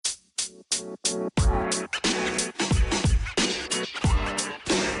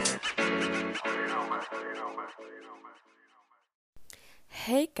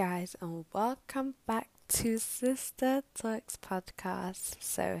Hey guys, and welcome back to Sister Talks podcast.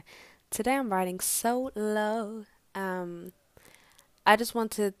 So today I'm writing solo. I just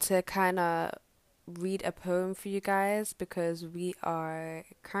wanted to kind of read a poem for you guys because we are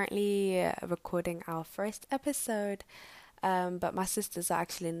currently recording our first episode. But my sisters are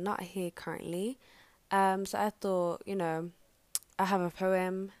actually not here currently. So I thought, I have a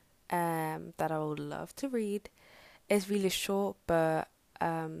poem that I would love to read. It's really short, but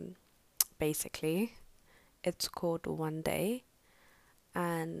basically, it's called One Day,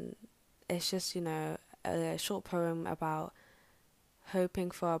 and it's just, a short poem about hoping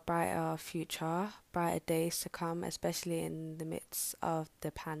for a brighter future, brighter days to come, especially in the midst of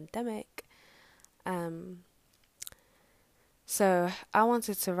the pandemic. Um, so I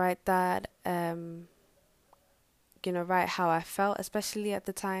wanted to write that, write how I felt, especially at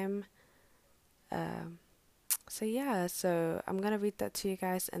the time. Um, so I'm gonna read that to you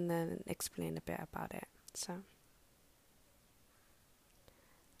guys and then explain a bit about it. So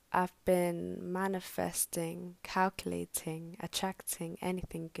I've been manifesting, calculating, attracting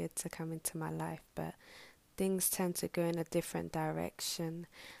anything good to come into my life, but things tend to go in a different direction.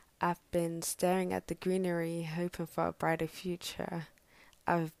 I've been staring at the greenery, hoping for a brighter future.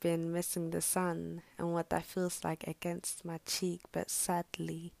 I've been missing the sun and what that feels like against my cheek, but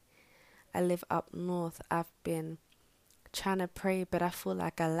sadly, I live up north. I've been trying to pray, but I feel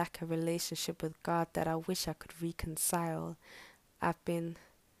like I lack a relationship with God that I wish I could reconcile. I've been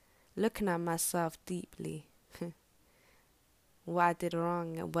looking at myself deeply, what I did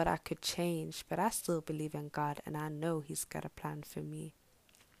wrong and what I could change, but I still believe in God and I know He's got a plan for me.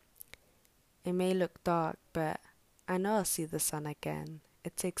 It may look dark, but I know I'll see the sun again.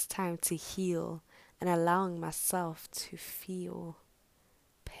 It takes time to heal and allowing myself to feel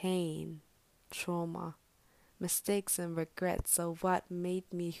pain, trauma, mistakes and regrets of what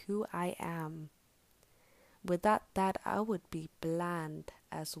made me who I am. Without that, I would be bland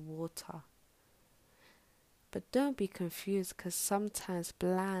as water. But don't be confused, because sometimes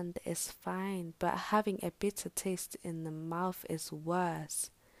bland is fine, but having a bitter taste in the mouth is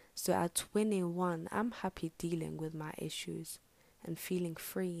worse. So at 21, I'm happy dealing with my issues and feeling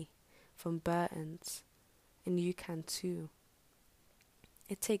free from burdens, and you can too.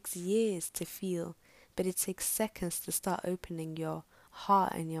 It takes years to feel, but it takes seconds to start opening your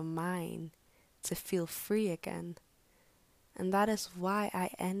heart and your mind to feel free again. And that is why I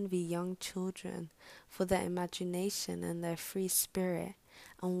envy young children for their imagination and their free spirit.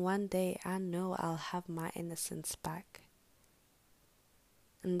 And one day I know I'll have my innocence back.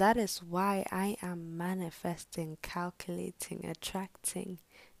 And that is why I am manifesting, calculating, attracting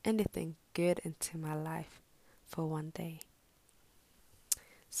anything good into my life for one day.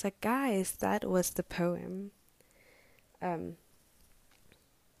 So guys, that was the poem.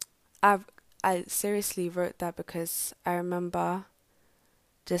 I seriously wrote that because I remember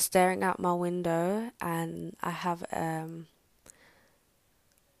just staring out my window, and I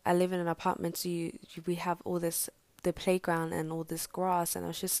live in an apartment, so we have all this, the playground and all this grass, and I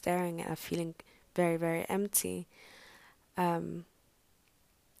was just staring at it, feeling very, very empty. I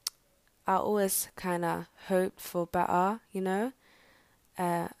always kind of hoped for better,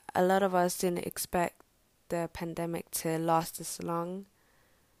 a lot of us didn't expect the pandemic to last this long.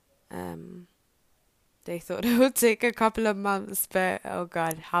 They thought it would take a couple of months, but oh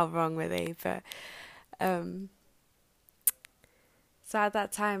god, how wrong were they? But so at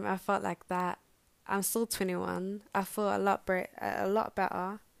that time, I felt like that. I'm still 21. I feel a lot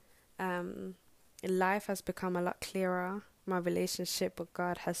better. Life has become a lot clearer. My relationship with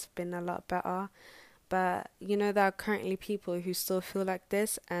God has been a lot better. But there are currently people who still feel like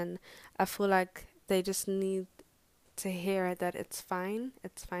this, and I feel like they just need to hear that it's fine.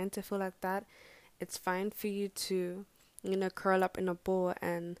 It's fine to feel like that. It's fine for you to, curl up in a ball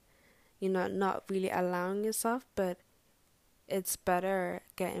and, not really allowing yourself, but it's better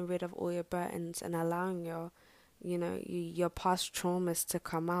getting rid of all your burdens and allowing your past traumas to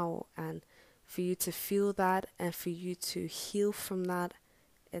come out, and for you to feel that and for you to heal from that.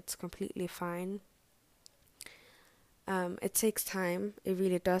 It's completely fine. It takes time. It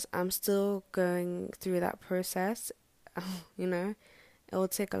really does. I'm still going through that process. It will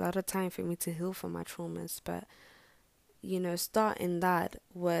take a lot of time for me to heal from my traumas, but starting that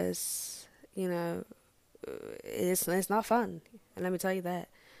was, it's not fun. And let me tell you that.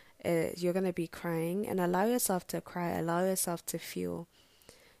 You're going to be crying, and allow yourself to cry, allow yourself to feel,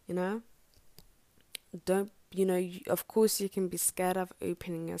 don't of course you can be scared of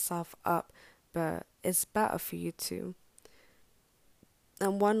opening yourself up, but it's better for you to.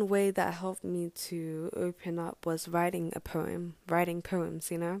 And one way that helped me to open up was writing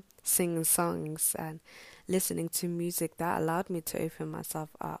poems, singing songs and listening to music that allowed me to open myself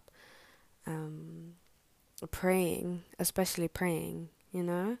up. Praying, especially praying,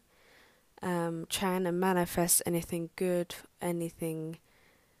 trying to manifest anything good, anything,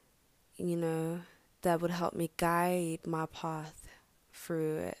 that would help me guide my path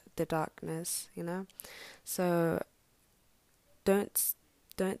through the darkness, So don't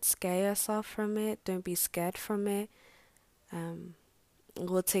scare yourself from it. Don't be scared from it. It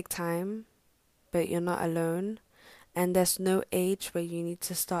will take time, but you're not alone. And there's no age where you need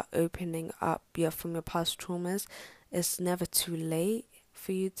to start opening up from your past traumas. It's never too late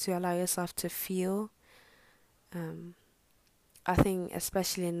for you to allow yourself to feel. I think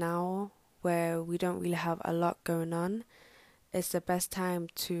especially now where we don't really have a lot going on, it's the best time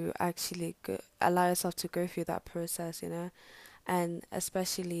to actually allow yourself to go through that process, And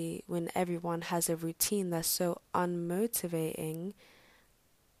especially when everyone has a routine that's so unmotivating,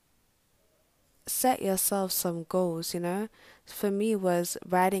 set yourself some goals, For me, was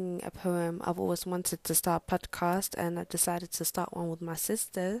writing a poem. I've always wanted to start a podcast, and I decided to start one with my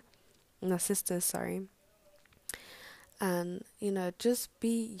sister. Sorry. And, just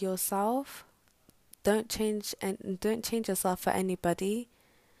be yourself. Don't change yourself for anybody.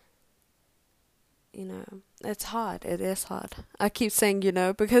 It's hard. It is hard. I keep saying,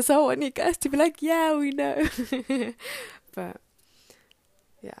 because I want you guys to be like, yeah, we know. But,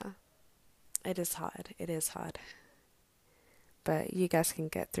 yeah. It is hard. It is hard. But you guys can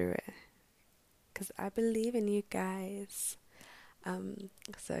get through it. Because I believe in you guys.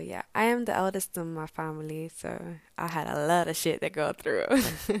 So yeah, I am the eldest in my family, so I had a lot of shit to go through.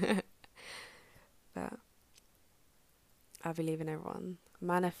 But I believe in everyone.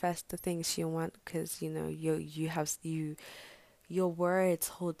 Manifest the things you want, because your words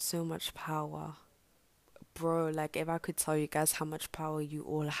hold so much power. Bro, like, if I could tell you guys how much power you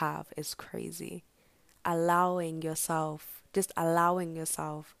all have, it's crazy. Allowing yourself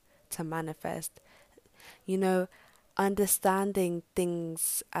to manifest. Understanding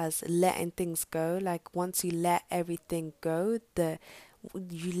things as letting things go. Like, once you let everything go,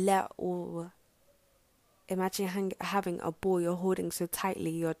 you let all. Imagine having a ball you're holding so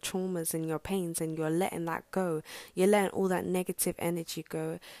tightly, your traumas and your pains, and you're letting that go. You're letting all that negative energy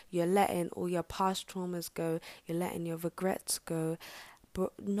go. You're letting all your past traumas go. You're letting your regrets go.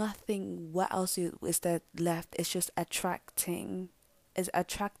 But nothing, what else is there left? It's just attracting. It's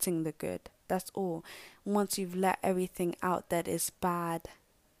attracting the good. That's all. Once you've let everything out that is bad,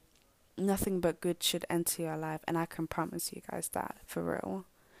 nothing but good should enter your life. And I can promise you guys that, for real.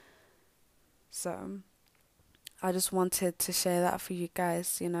 So I just wanted to share that for you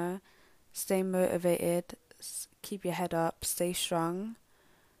guys, Stay motivated, keep your head up, stay strong.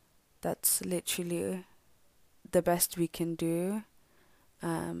 That's literally the best we can do.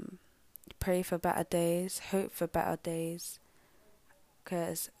 Pray for better days, hope for better days,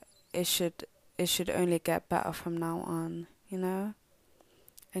 because it should only get better from now on,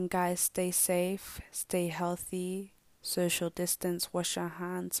 And guys, stay safe, stay healthy, social distance, wash your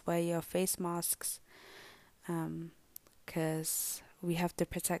hands, wear your face masks, because we have to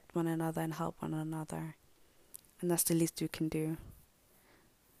protect one another and help one another, and that's the least we can do.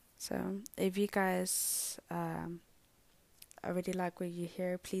 So if you guys I really like what you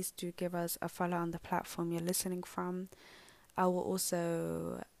hear, please do give us a follow on the platform you're listening from. I will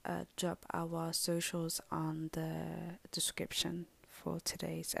also drop our socials on the description for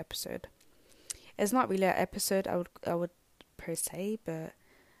today's episode. It's not really an episode, I would per se, but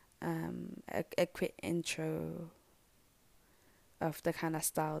a quick intro of the kind of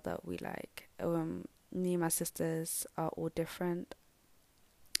style that we like. Me and my sisters are all different,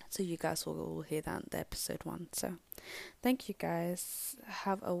 so you guys will all hear that in the episode 1. So thank you guys.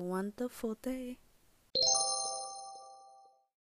 Have a wonderful day.